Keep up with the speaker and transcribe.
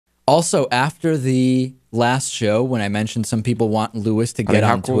Also, after the last show, when I mentioned some people want Lewis to get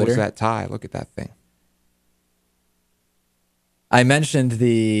on Twitter. How cool is that tie? Look at that thing. I mentioned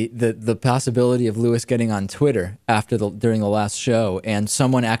the possibility of Lewis getting on Twitter during the last show, and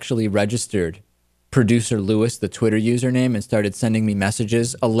someone actually registered producer Lewis, the Twitter username, and started sending me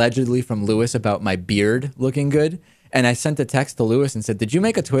messages allegedly from Lewis about my beard looking good. And I sent a text to Lewis and said, "Did you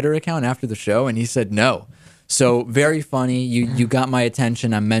make a Twitter account after the show?" And he said no. So very funny. You got my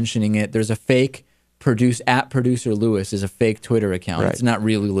attention. I'm mentioning it. There's a fake producer Lewis is a fake Twitter account. Right. It's not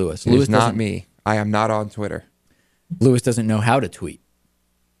really Lewis. It's not me. I am not on Twitter. Lewis doesn't know how to tweet,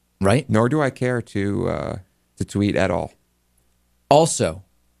 right? Nor do I care to tweet at all. Also,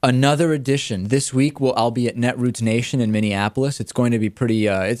 another edition this week. I'll be at Netroots Nation in Minneapolis. It's going to be pretty.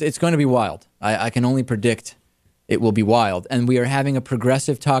 It's going to be wild. I can only predict it will be wild. And we are having a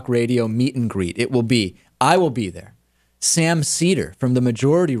progressive talk radio meet and greet. I will be there. Sam Seder from the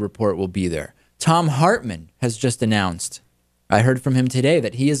Majority Report will be there. Thom Hartmann has just announced. I heard from him today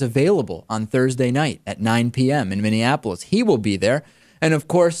that he is available on Thursday night at 9 p.m. in Minneapolis. He will be there. And of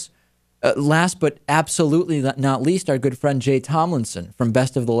course, last but absolutely not least, our good friend Jay Tomlinson from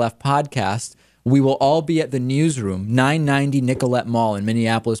Best of the Left podcast. We will all be at the Newsroom, 990 Nicollet Mall in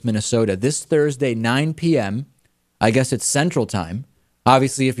Minneapolis, Minnesota, this Thursday, 9 p.m. I guess it's Central Time.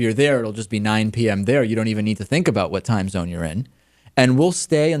 Obviously, if you're there, it'll just be 9 p.m. there. You don't even need to think about what time zone you're in. And we'll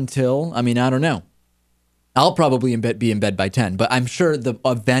stay until, I don't know. I'll probably be in bed by 10, but I'm sure the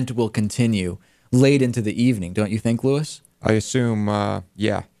event will continue late into the evening. Don't you think, Lewis? I assume,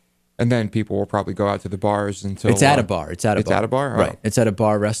 yeah. And then people will probably go out to the bars until... It's at a bar. It's at a bar? Oh. Right. It's at a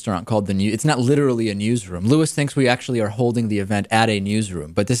bar restaurant called the It's not literally a newsroom. Lewis thinks we actually are holding the event at a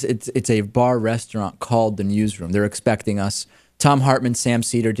newsroom, but it's a bar restaurant called the Newsroom. They're expecting us. Thom Hartmann, Sam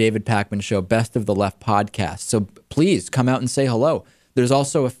Seder, David Pakman Show, Best of the Left podcast. So please come out and say hello. There's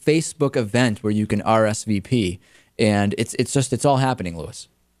also a Facebook event where you can RSVP, and it's all happening, Lewis.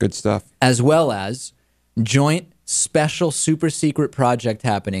 Good stuff. As well as joint special super secret project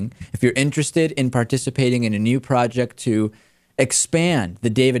happening. If you're interested in participating in a new project to expand the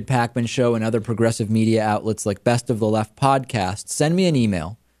David Pakman Show and other progressive media outlets like Best of the Left podcast, send me an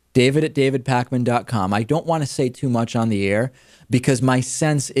email, david@davidpakman.com. I don't want to say too much on the air because my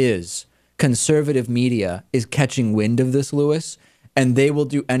sense is conservative media is catching wind of this, Lewis, and they will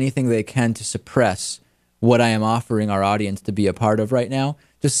do anything they can to suppress what I am offering our audience to be a part of right now.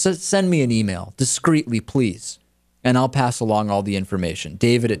 Just send me an email, discreetly, please, and I'll pass along all the information.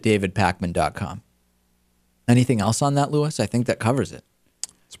 David@davidpakman.com. Anything else on that, Lewis? I think that covers it.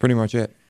 That's pretty much it.